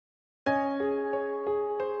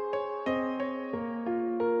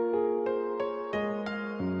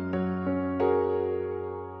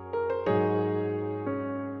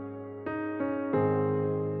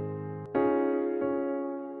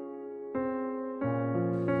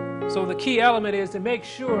So the key element is to make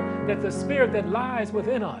sure that the spirit that lies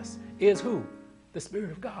within us is who? The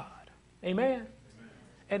Spirit of God. Amen?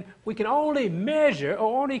 And we can only measure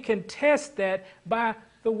or only can test that by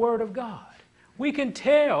the Word of God. We can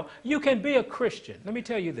tell you can be a Christian. Let me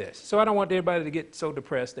tell you this. So I don't want everybody to get so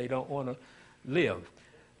depressed they don't want to live.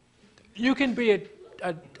 You can be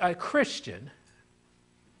a Christian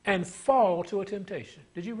and fall to a temptation.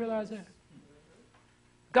 Did you realize that?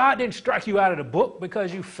 God didn't strike you out of the book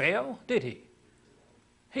because you fell, did he?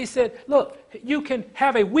 He said, look, you can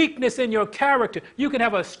have a weakness in your character. You can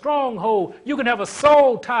have a stronghold. You can have a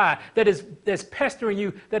soul tie that's pestering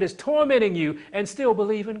you, that is tormenting you, and still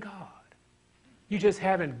believe in God. You just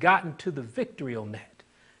haven't gotten to the victory on that.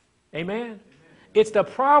 Amen? It's the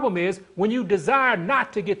problem is when you desire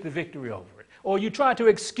not to get the victory over it, or you try to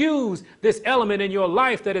excuse this element in your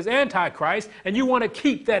life that is Antichrist, and you want to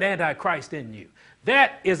keep that Antichrist in you.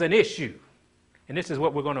 That is an issue. And this is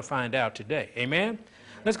what we're going to find out today. Amen?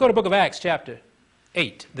 Let's go to the book of Acts chapter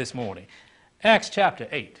 8 this morning. Acts chapter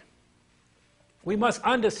 8. We must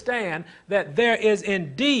understand that there is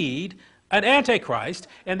indeed an Antichrist,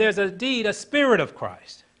 and there's indeed a Spirit of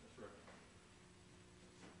Christ.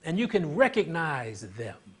 And you can recognize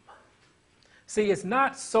them. See, it's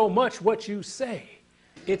not so much what you say.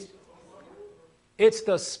 It's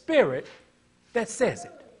the Spirit that says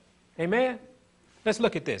it. Amen? Let's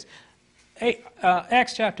look at this.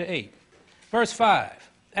 Acts chapter 8, verse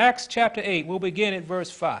 5. Acts chapter 8, we'll begin at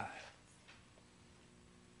verse 5.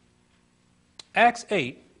 Acts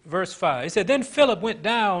 8, verse 5. It said, Then Philip went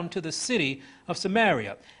down to the city of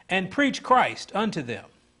Samaria and preached Christ unto them.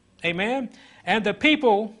 Amen? And the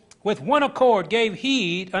people with one accord gave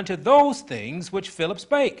heed unto those things which Philip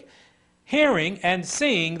spake, hearing and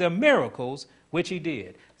seeing the miracles which he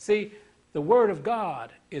did. See, the Word of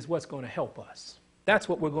God is what's going to help us. That's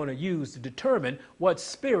what we're going to use to determine what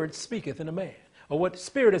spirit speaketh in a man, or what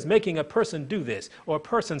spirit is making a person do this, or a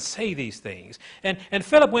person say these things. And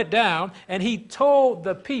Philip went down and he told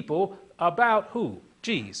the people about who?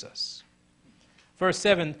 Jesus. Verse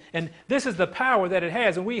 7, and this is the power that it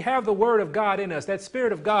has, and we have the Word of God in us, that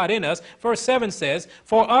Spirit of God in us. Verse 7 says,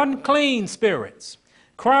 For unclean spirits,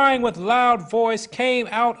 crying with loud voice, came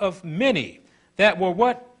out of many that were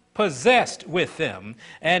what? Possessed with them,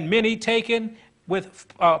 and many taken with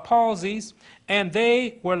palsies, and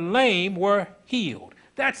they were lame were healed.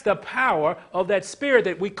 That's the power of that Spirit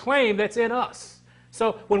that we claim that's in us.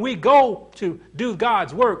 So when we go to do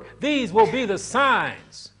God's work, these will be the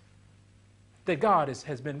signs that God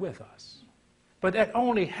has been with us. But that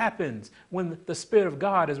only happens when the Spirit of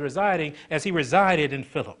God is residing as he resided in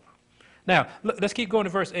Philip. Now, let's keep going to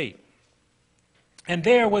verse 8. And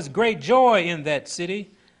there was great joy in that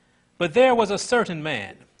city, but there was a certain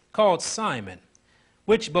man called Simon,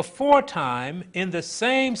 which before time in the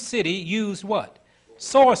same city used what?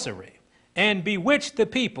 Sorcery, and bewitched the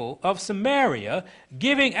people of Samaria,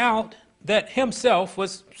 giving out that himself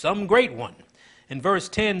was some great one. And verse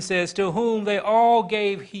 10 says, To whom they all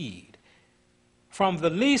gave heed, from the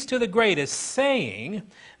least to the greatest, saying,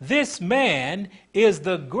 This man is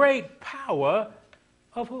the great power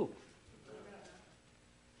of who?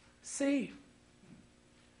 See,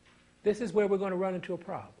 this is where we're going to run into a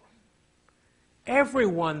problem.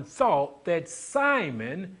 Everyone thought that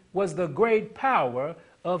Simon was the great power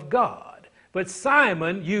of God, but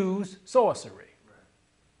Simon used sorcery.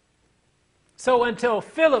 So until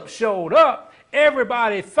Philip showed up,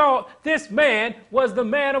 everybody thought this man was the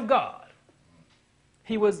man of God.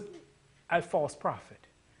 He was a false prophet.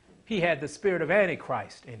 He had the spirit of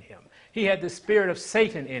Antichrist in him. He had the spirit of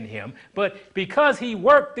Satan in him. But because he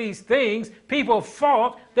worked these things, people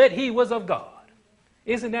thought that he was of God.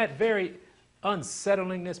 Isn't that very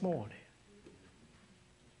unsettling this morning?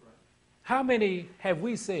 How many have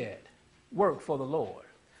we said work for the Lord?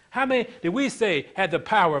 How many did we say had the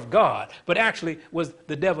power of God, but actually was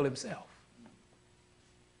the devil himself?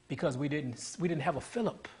 Because we didn't have a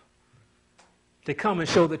Philip to come and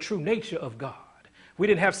show the true nature of God. We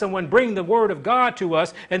didn't have someone bring the Word of God to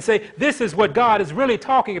us and say, this is what God is really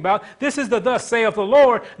talking about. This is the thus saith the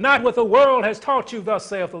Lord, not what the world has taught you thus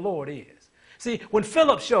saith the Lord is. See, when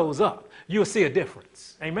Philip shows up, you'll see a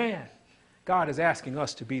difference. Amen. God is asking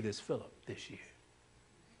us to be this Philip this year.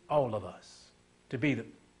 All of us. To be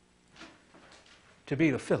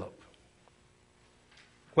the Philip.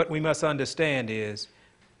 What we must understand is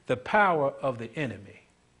the power of the enemy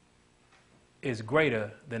is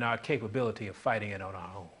greater than our capability of fighting it on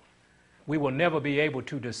our own. We will never be able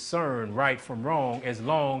to discern right from wrong as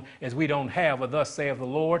long as we don't have a thus saith the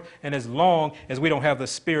Lord, and as long as we don't have the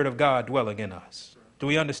Spirit of God dwelling in us. Do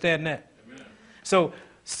we understand that? Amen. So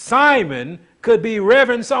Simon could be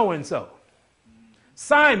Reverend so-and-so.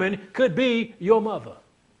 Simon could be your mother.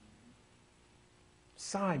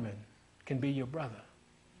 Simon can be your brother.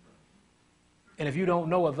 And if you don't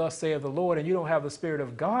know what thus saith the Lord and you don't have the Spirit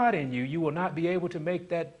of God in you, you will not be able to make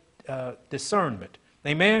that discernment.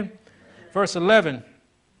 Amen? Verse 11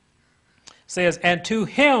 says, and to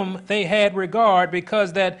him they had regard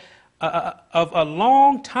because that of a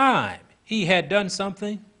long time he had done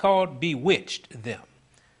something called bewitched them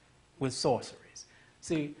with sorceries.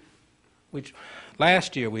 See,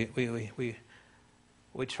 last year we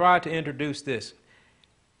tried to introduce this.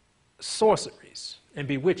 Sorceries and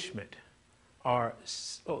bewitchment are,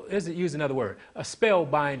 use another word, a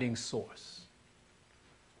spell-binding source.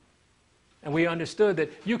 And we understood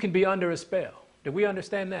that you can be under a spell. Did we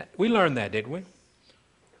understand that? We learned that, didn't we?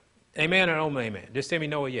 Amen or no amen? Just tell me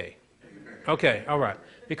no or yay. Okay, all right.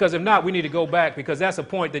 Because if not, we need to go back, because that's a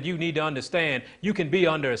point that you need to understand. You can be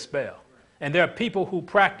under a spell. And there are people who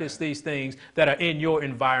practice these things that are in your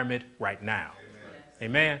environment right now.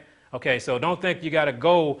 Amen? Okay, so don't think you got to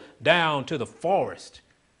go down to the forest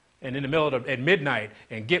and in the middle of at midnight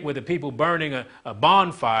and get with the people burning a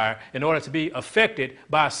bonfire in order to be affected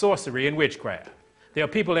by sorcery and witchcraft. There are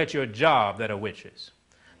people at your job that are witches.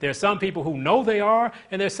 There are some people who know they are,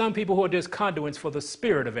 and there's some people who are just conduits for the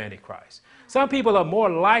spirit of Antichrist. Some people are more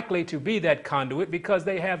likely to be that conduit because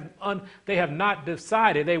they have not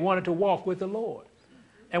decided they wanted to walk with the Lord.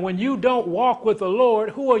 And when you don't walk with the Lord,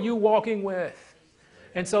 who are you walking with?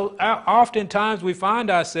 And so oftentimes we find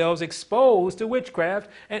ourselves exposed to witchcraft,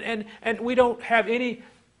 and we don't have any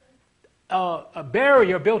a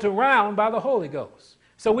barrier built around by the Holy Ghost.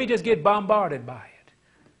 So we just get bombarded by it.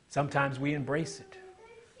 Sometimes we embrace it.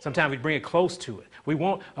 Sometimes we bring it close to it. We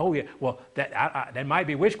won't, oh yeah, well, that might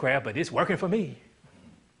be witchcraft, but it's working for me.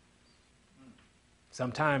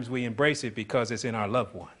 Sometimes we embrace it because it's in our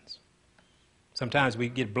loved ones. Sometimes we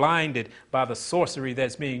get blinded by the sorcery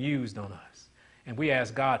that's being used on us. And we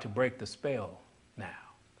ask God to break the spell now,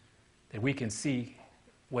 that we can see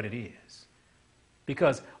what it is.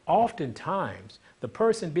 Because oftentimes, the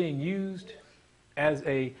person being used as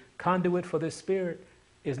a conduit for this spirit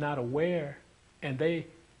is not aware, and they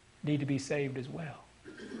need to be saved as well.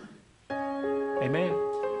 Amen?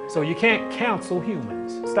 So you can't counsel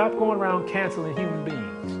humans. Stop going around canceling human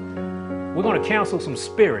beings. We're going to counsel some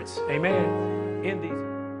spirits, amen, in these.